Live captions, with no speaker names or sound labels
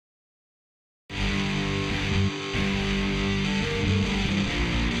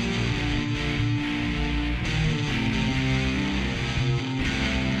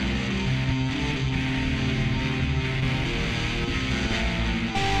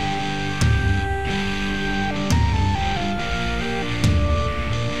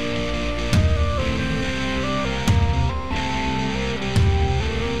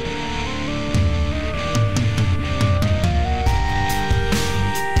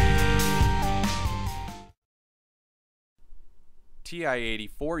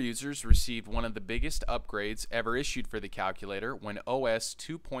TI-84 users received one of the biggest upgrades ever issued for the calculator when OS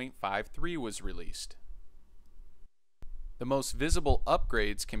 2.53 was released. The most visible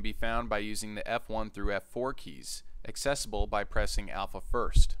upgrades can be found by using the F1 through F4 keys, accessible by pressing Alpha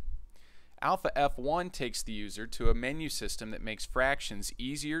first. Alpha F1 takes the user to a menu system that makes fractions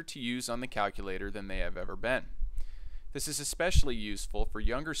easier to use on the calculator than they have ever been. This is especially useful for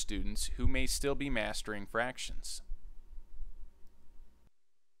younger students who may still be mastering fractions.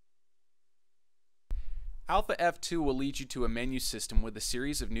 Alpha F2 will lead you to a menu system with a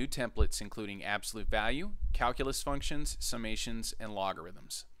series of new templates including absolute value, calculus functions, summations, and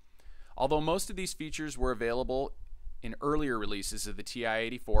logarithms. Although most of these features were available in earlier releases of the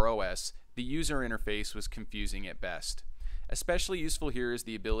TI-84 OS, the user interface was confusing at best. Especially useful here is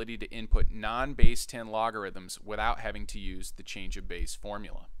the ability to input non-base 10 logarithms without having to use the change of base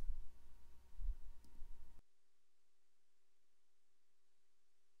formula.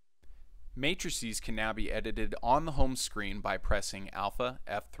 Matrices can now be edited on the home screen by pressing Alpha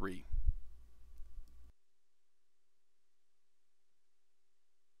F3.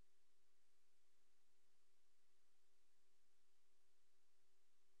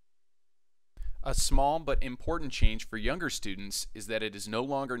 A small but important change for younger students is that it is no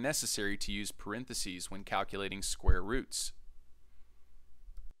longer necessary to use parentheses when calculating square roots.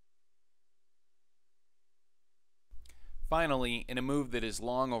 Finally, in a move that is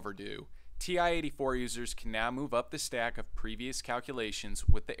long overdue, TI-84 users can now move up the stack of previous calculations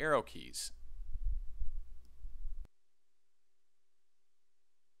with the arrow keys.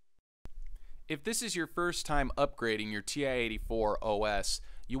 If this is your first time upgrading your TI-84 OS,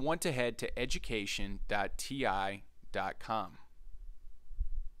 you want to head to education.ti.com.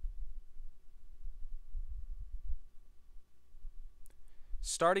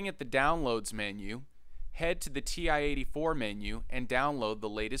 Starting at the Downloads menu, head to the TI-84 menu and download the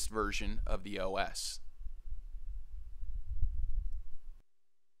latest version of the OS.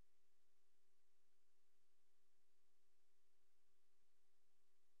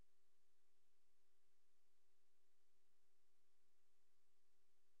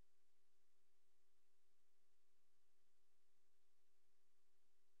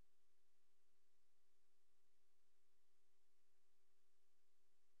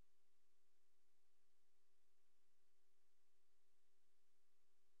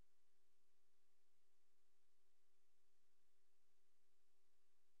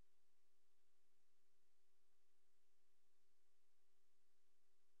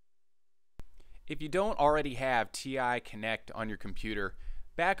 If you don't already have TI Connect on your computer,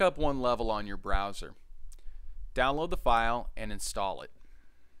 back up one level on your browser. Download the file and install it.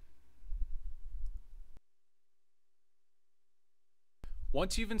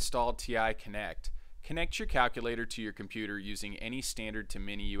 Once you've installed TI Connect, connect your calculator to your computer using any standard to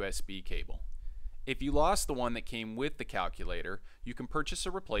mini USB cable. If you lost the one that came with the calculator, you can purchase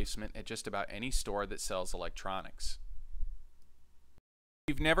a replacement at just about any store that sells electronics.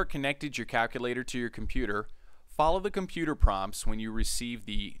 If you've never connected your calculator to your computer, follow the computer prompts when you receive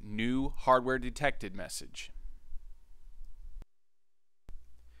the New Hardware Detected message.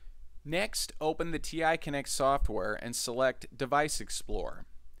 Next, open the TI Connect software and select Device Explorer.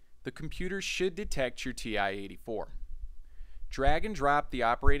 The computer should detect your TI-84. Drag and drop the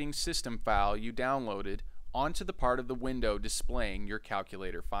operating system file you downloaded onto the part of the window displaying your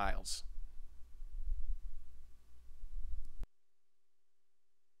calculator files.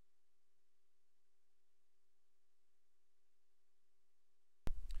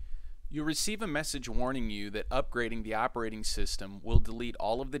 You'll receive a message warning you that upgrading the operating system will delete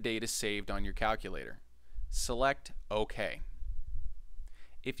all of the data saved on your calculator. Select OK.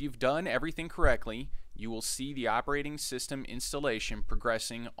 If you've done everything correctly, you will see the operating system installation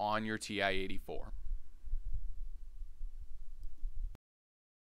progressing on your TI-84.